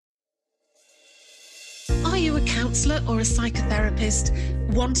counsellor or a psychotherapist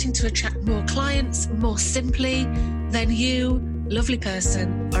wanting to attract more clients more simply, then you, lovely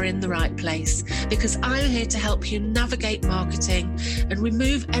person, are in the right place, because I'm here to help you navigate marketing and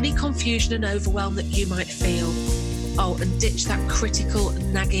remove any confusion and overwhelm that you might feel. Oh, and ditch that critical,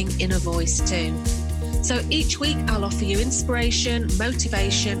 nagging inner voice too. So each week I'll offer you inspiration,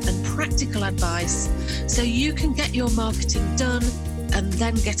 motivation and practical advice so you can get your marketing done and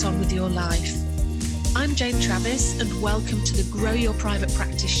then get on with your life. I'm Jane Travis and welcome to the Grow Your Private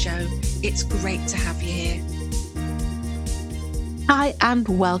Practice Show. It's great to have you here. Hi and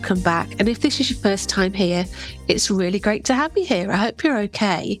welcome back. And if this is your first time here, it's really great to have you here. I hope you're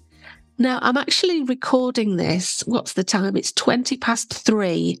okay. Now, I'm actually recording this. What's the time? It's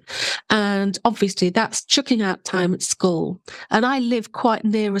 3:20. And obviously that's chucking out time at school. And I live quite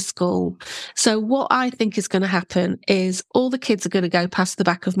near a school. So what I think is going to happen is all the kids are going to go past the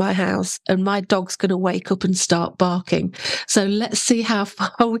back of my house and my dog's going to wake up and start barking. So let's see how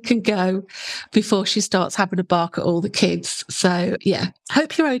far we can go before she starts having a bark at all the kids. So yeah,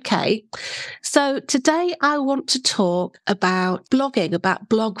 hope you're okay. So today I want to talk about blogging, about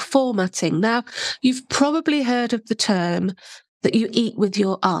blog formatting. Now, you've probably heard of the term that you eat with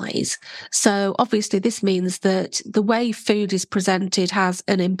your eyes. So obviously this means that the way food is presented has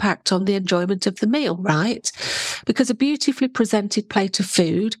an impact on the enjoyment of the meal, right? Because a beautifully presented plate of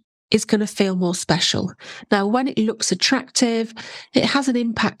food is going to feel more special. Now, when it looks attractive, it has an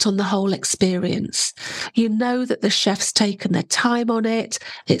impact on the whole experience. You know that the chef's taken their time on it.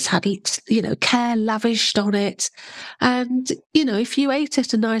 It's had, care lavished on it. And, if you ate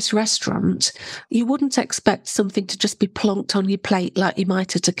at a nice restaurant, you wouldn't expect something to just be plonked on your plate like you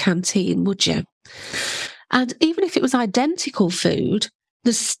might at a canteen, would you? And even if it was identical food,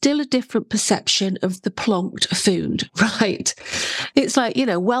 there's still a different perception of the plonked food, right? It's like,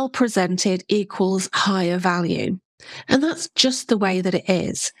 well presented equals higher value. And that's just the way that it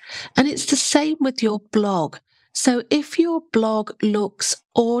is. And it's the same with your blog. So if your blog looks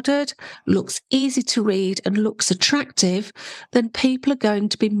ordered, looks easy to read and looks attractive, then people are going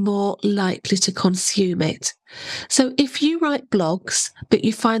to be more likely to consume it. So if you write blogs, but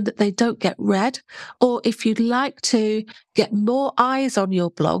you find that they don't get read, or if you'd like to get more eyes on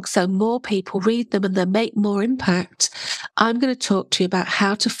your blog, so more people read them and they make more impact, I'm going to talk to you about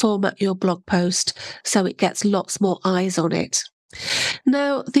how to format your blog post so it gets lots more eyes on it.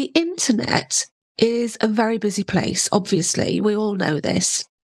 Now, the internet is a very busy place, obviously. We all know this.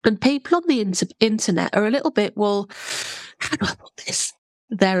 And people on the internet are a little bit, how do I put this?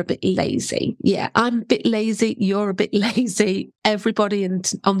 They're a bit lazy. Yeah, I'm a bit lazy. You're a bit lazy. Everybody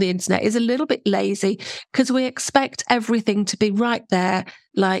on the internet is a little bit lazy because we expect everything to be right there,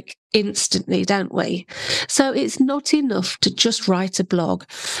 like instantly, don't we? So it's not enough to just write a blog.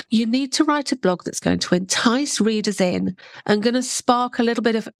 You need to write a blog that's going to entice readers in and going to spark a little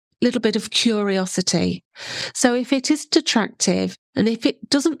bit of curiosity. So if it isn't attractive and if it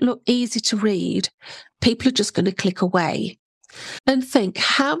doesn't look easy to read, people are just going to click away. And think,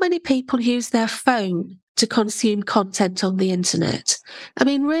 how many people use their phone to consume content on the internet? I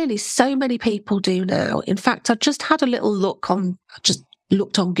mean, really, so many people do now. In fact, I just had a little looked on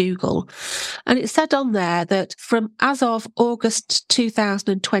Google, and it said on there that as of August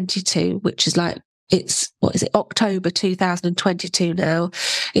 2022, which is October 2022 now,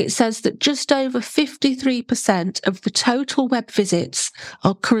 it says that just over 53% of the total web visits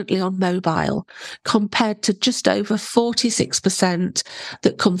are currently on mobile, compared to just over 46%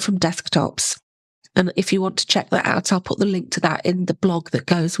 that come from desktops. And if you want to check that out, I'll put the link to that in the blog that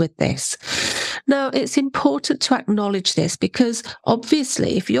goes with this. Now, it's important to acknowledge this because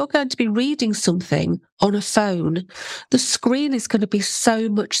obviously if you're going to be reading something on a phone, the screen is going to be so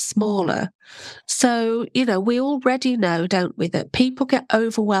much smaller. So, we already know, don't we, that people get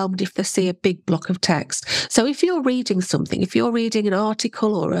overwhelmed if they see a big block of text. So if you're reading something, if you're reading an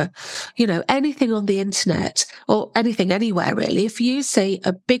article or anything on the internet or anything anywhere really, if you see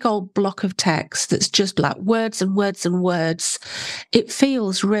a big old block of text that's just like words and words and words, it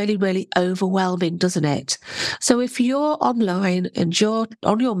feels really, really overwhelming, doesn't it? So if you're online and you're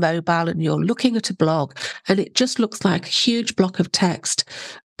on your mobile and you're looking at a blog and it just looks like a huge block of text,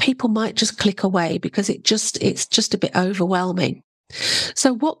 people might just click away because it's just a bit overwhelming.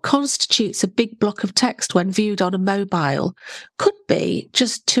 So what constitutes a big block of text when viewed on a mobile could be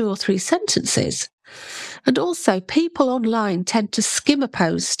just 2 or 3 sentences. And also, people online tend to skim a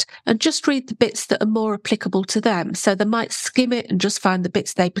post and just read the bits that are more applicable to them. So they might skim it and just find the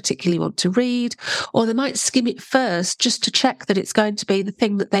bits they particularly want to read, or they might skim it first just to check that it's going to be the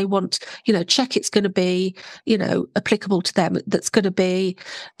thing that they want, check it's going to be, applicable to them, that's going to be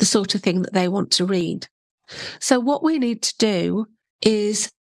the sort of thing that they want to read. So what we need to do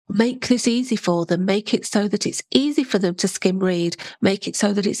is make this easy for them, make it so that it's easy for them to skim read, make it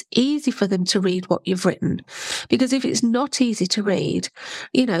so that it's easy for them to read what you've written. Because if it's not easy to read,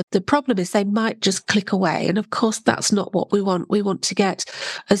 the problem is they might just click away. And of course, that's not what we want. We want to get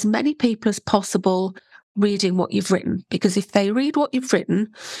as many people as possible reading what you've written, because if they read what you've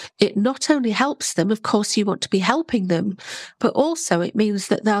written, it not only helps them, of course you want to be helping them, but also it means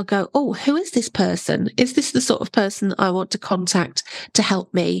that they'll go, oh, who is this person? Is this the sort of person I want to contact to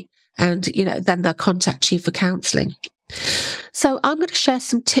help me? And, then they'll contact you for counselling. So I'm going to share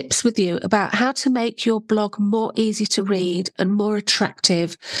some tips with you about how to make your blog more easy to read and more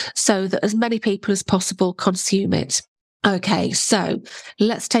attractive so that as many people as possible consume it. Okay, so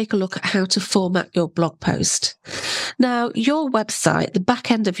let's take a look at how to format your blog post. Now, your website, the back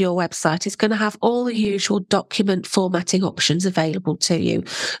end of your website is going to have all the usual document formatting options available to you.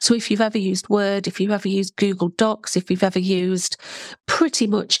 So if you've ever used Word, if you've ever used Google Docs, if you've ever used pretty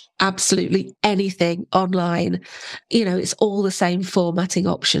much absolutely anything online, it's all the same formatting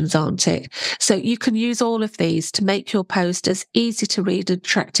options, aren't it? So you can use all of these to make your post as easy to read and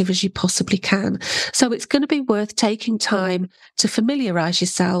attractive as you possibly can. So it's going to be worth taking time to familiarise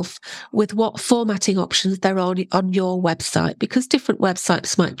yourself with what formatting options there are on your website, because different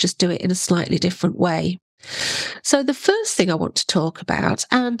websites might just do it in a slightly different way. So the first thing I want to talk about,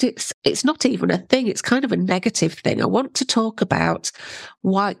 and it's not even a thing, it's kind of a negative thing. I want to talk about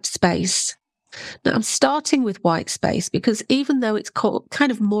white space. Now, I'm starting with white space because even though it's called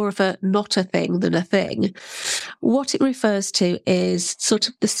kind of more of a not a thing than a thing, what it refers to is sort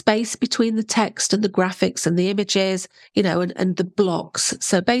of the space between the text and the graphics and the images, and the blocks.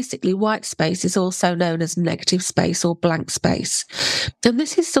 So basically, white space is also known as negative space or blank space. And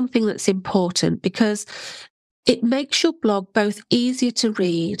this is something that's important because it makes your blog both easier to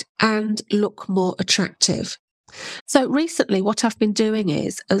read and look more attractive. So recently what I've been doing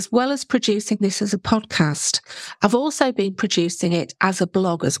is, as well as producing this as a podcast, I've also been producing it as a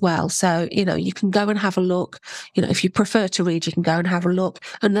blog as well. So, you can go and have a look. If you prefer to read, you can go and have a look.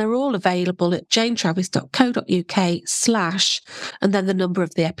 And they're all available at janetravis.co.uk/ and then the number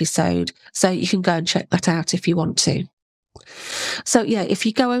of the episode. So you can go and check that out if you want to. So yeah, if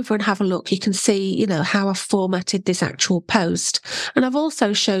you go over and have a look, you can see, how I've formatted this actual post. And I've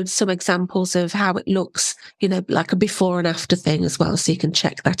also showed some examples of how it looks, like a before and after thing as well. So you can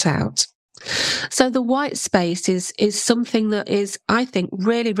check that out. So the white space is something that is, I think,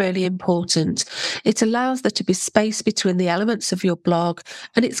 really, really important. It allows there to be space between the elements of your blog,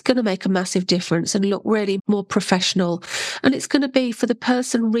 and it's going to make a massive difference and look really more professional. And it's going to be, for the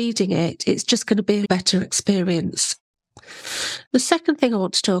person reading it, it's just going to be a better experience. The second thing I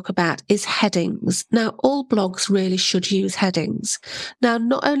want to talk about is headings. Now, all blogs really should use headings. Now,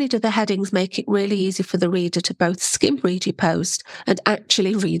 not only do the headings make it really easy for the reader to both skim read your post and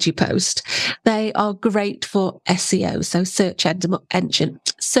actually read your post, they are great for SEO, so search engine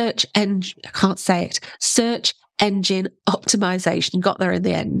optimization. Got there in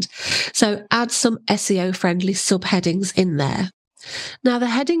the end. So add some SEO friendly subheadings in there. Now, the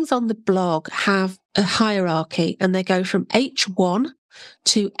headings on the blog have a hierarchy and they go from H1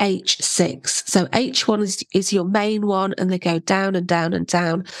 to H6. So H1 is your main one and they go down and down and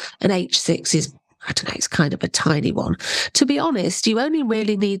down, and H6 is, I don't know, it's kind of a tiny one. To be honest, you only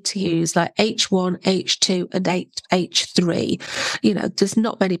really need to use like H1, H2 and H3. There's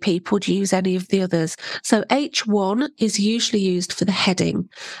not many people who use any of the others. So H1 is usually used for the heading,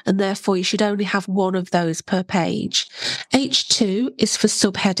 and therefore you should only have one of those per page. H2 is for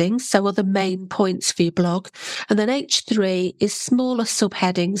subheadings, so are the main points for your blog. And then H3 is smaller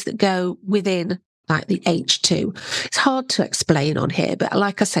subheadings that go within like the H2. It's hard to explain on here, but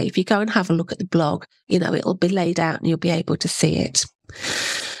like I say, if you go and have a look at the blog, it'll be laid out and you'll be able to see it.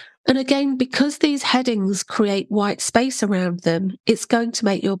 And again, because these headings create white space around them, it's going to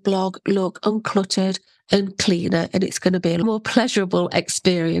make your blog look uncluttered and cleaner, and it's going to be a more pleasurable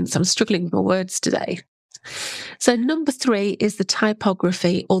experience. I'm struggling with my words today. So number 3 is the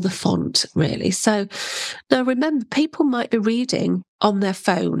typography or the font, really. So now remember, people might be reading on their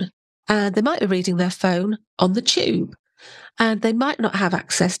phone, and they might be reading their phone on the tube, and they might not have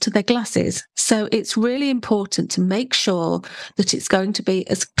access to their glasses. So it's really important to make sure that it's going to be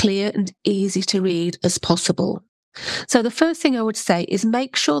as clear and easy to read as possible. So the first thing I would say is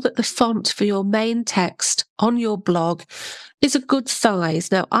make sure that the font for your main text on your blog is a good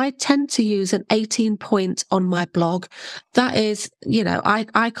size. Now, I tend to use an 18 point on my blog. That is,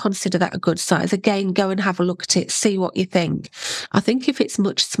 I consider that a good size. Again, go and have a look at it, see what you think. I think if it's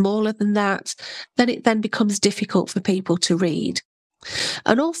much smaller than that, then it then becomes difficult for people to read.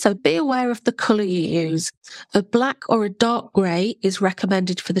 And also be aware of the colour you use. A black or a dark grey is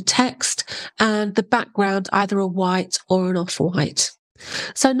recommended for the text, and the background either a white or an off-white.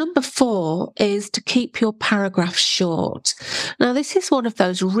 So number 4 is to keep your paragraphs short. Now, this is one of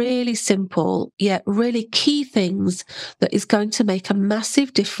those really simple yet really key things that is going to make a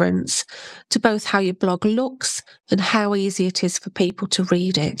massive difference to both how your blog looks and how easy it is for people to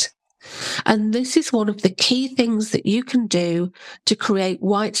read it. And this is one of the key things that you can do to create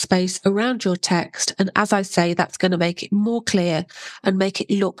white space around your text. And as I say, that's going to make it more clear and make it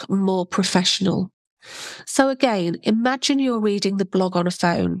look more professional. So again, imagine you're reading the blog on a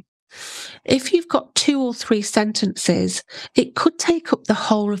phone. If you've got 2 or 3 sentences, it could take up the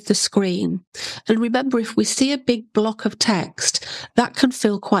whole of the screen. And remember, if we see a big block of text, that can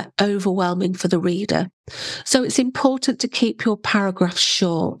feel quite overwhelming for the reader. So it's important to keep your paragraphs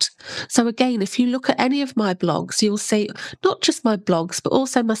short. So again, if you look at any of my blogs, you'll see not just my blogs, but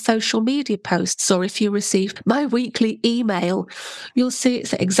also my social media posts, or if you receive my weekly email, you'll see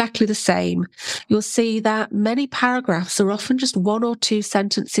it's exactly the same. You'll see that many paragraphs are often just 1 or 2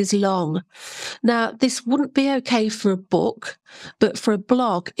 sentences long. Now, this wouldn't be okay for a book, but for a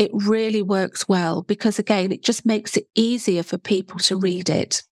blog, it really works well because, again, it just makes it easier for people to read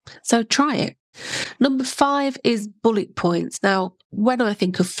it. So try it. Number 5 is bullet points. Now, when I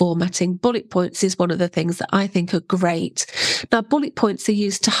think of formatting, bullet points is one of the things that I think are great. Now, bullet points are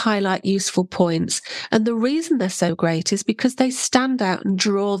used to highlight useful points. And the reason they're so great is because they stand out and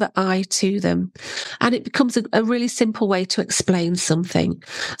draw the eye to them. And it becomes a really simple way to explain something.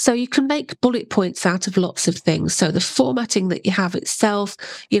 So you can make bullet points out of lots of things. So the formatting that you have itself,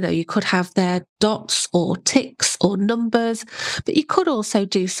 you could have their dots or ticks or numbers, but you could also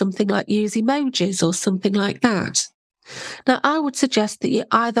do something like use emojis or something like that. Now, I would suggest that you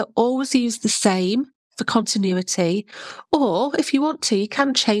either always use the same for continuity, or if you want to, you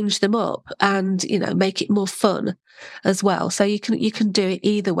can change them up and, make it more fun as well. So you can do it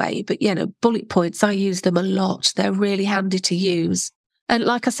either way. But, bullet points, I use them a lot. They're really handy to use. And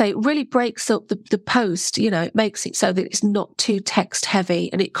like I say, it really breaks up the post, it makes it so that it's not too text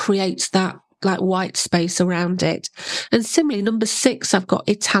heavy and it creates that like white space around it. And similarly, number 6, I've got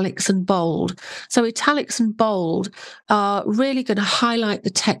italics and bold. So italics and bold are really going to highlight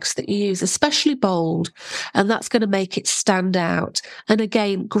the text that you use, especially bold, and that's going to make it stand out. And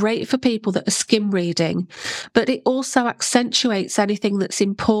again, great for people that are skim reading, but it also accentuates anything that's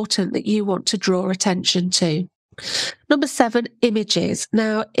important that you want to draw attention to. Number 7, images.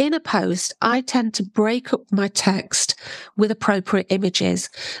 Now, in a post, I tend to break up my text with appropriate images.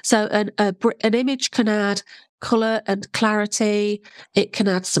 So an image can add colour and clarity. It can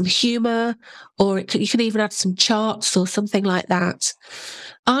add some humour, or you can even add some charts or something like that.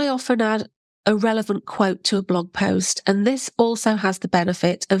 I often add a relevant quote to a blog post, and this also has the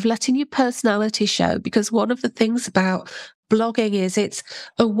benefit of letting your personality show, because one of the things about blogging is it's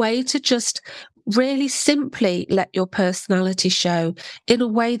a way to just really simply let your personality show in a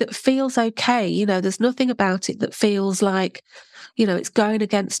way that feels okay. There's nothing about it that feels like, it's going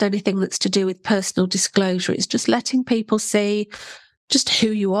against anything that's to do with personal disclosure. It's just letting people see just who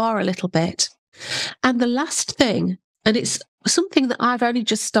you are a little bit. And the last thing, and it's something that I've only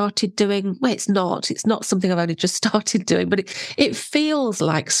just started doing. Well, it's not something I've only just started doing, but it feels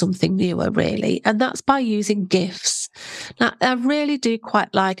like something newer, really. And that's by using GIFs. Now, I really do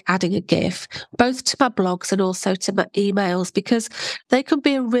quite like adding a GIF, both to my blogs and also to my emails, because they can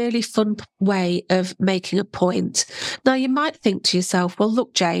be a really fun way of making a point. Now, you might think to yourself, well,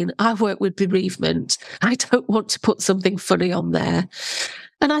 look, Jane, I work with bereavement. I don't want to put something funny on there.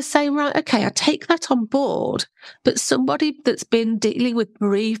 And I say, right, okay, I take that on board, but somebody that's been dealing with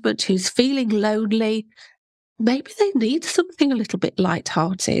bereavement, who's feeling lonely, maybe they need something a little bit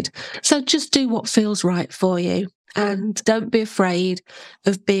lighthearted. So just do what feels right for you and don't be afraid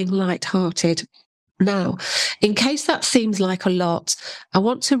of being lighthearted. Now, in case that seems like a lot, I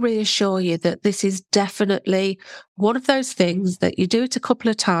want to reassure you that this is definitely one of those things that you do it a couple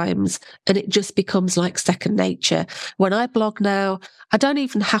of times and it just becomes like second nature. When I blog now, I don't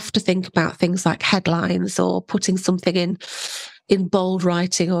even have to think about things like headlines or putting something in bold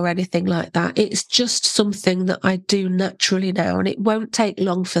writing or anything like that. It's just something that I do naturally now, and it won't take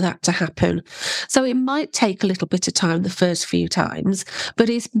long for that to happen. So it might take a little bit of time the first few times, but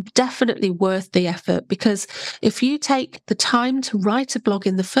it's definitely worth the effort, because if you take the time to write a blog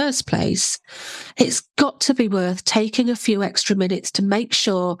in the first place, it's got to be worth taking a few extra minutes to make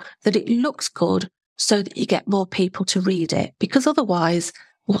sure that it looks good so that you get more people to read it, because otherwise,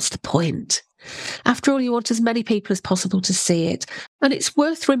 what's the point? After all, you want as many people as possible to see it. And it's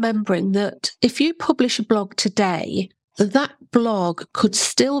worth remembering that if you publish a blog today, that blog could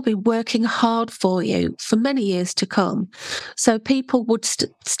still be working hard for you for many years to come. So people would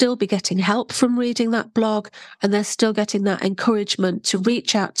still be getting help from reading that blog, and they're still getting that encouragement to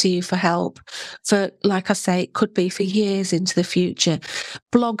reach out to you for help for, like I say, it could be for years into the future.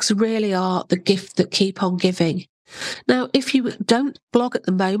 Blogs really are the gift that keep on giving. Now, if you don't blog at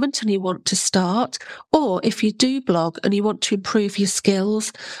the moment and you want to start, or if you do blog and you want to improve your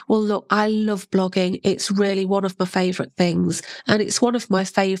skills, well, look, I love blogging. It's really one of my favourite things, and it's one of my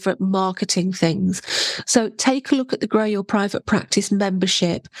favourite marketing things. So take a look at the Grow Your Private Practice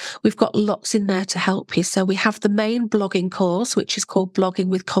membership. We've got lots in there to help you. So we have the main blogging course, which is called Blogging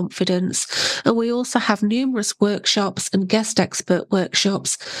with Confidence. And we also have numerous workshops and guest expert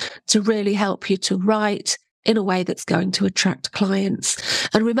workshops to really help you to write in a way that's going to attract clients.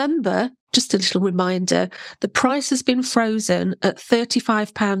 And remember, just a little reminder, the price has been frozen at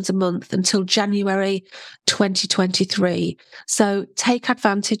 £35 a month until January 2023. So take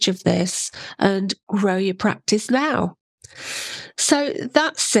advantage of this and grow your practice now. So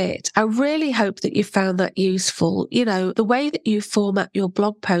that's it. I really hope that you found that useful. You know, the way that you format your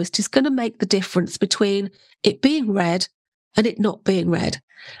blog post is going to make the difference between it being read and it not being read.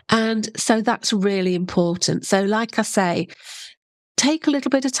 And so that's really important. So like I say, take a little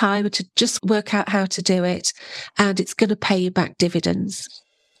bit of time to just work out how to do it, and it's going to pay you back dividends.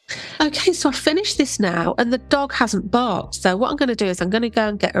 Okay, so I've finished this now and the dog hasn't barked. So what I'm going to do is I'm going to go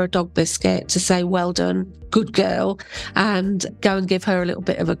and get her a dog biscuit to say, well done, good girl, and go and give her a little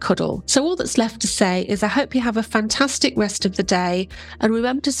bit of a cuddle. So all that's left to say is I hope you have a fantastic rest of the day, and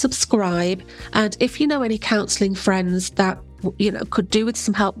remember to subscribe. And if you know any counselling friends that could do with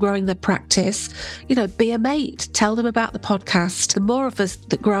some help growing their practice, be a mate, tell them about the podcast. The more of us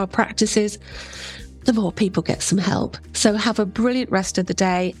that grow our practices, the more people get some help. So have a brilliant rest of the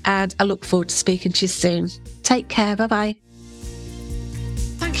day, and I look forward to speaking to you soon. Take care. Bye-bye.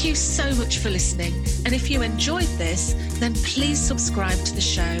 Thank you so much for listening. And if you enjoyed this, then please subscribe to the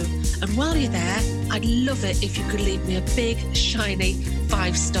show. And while you're there, I'd love it if you could leave me a big, shiny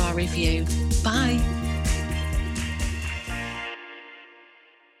 5-star review. Bye.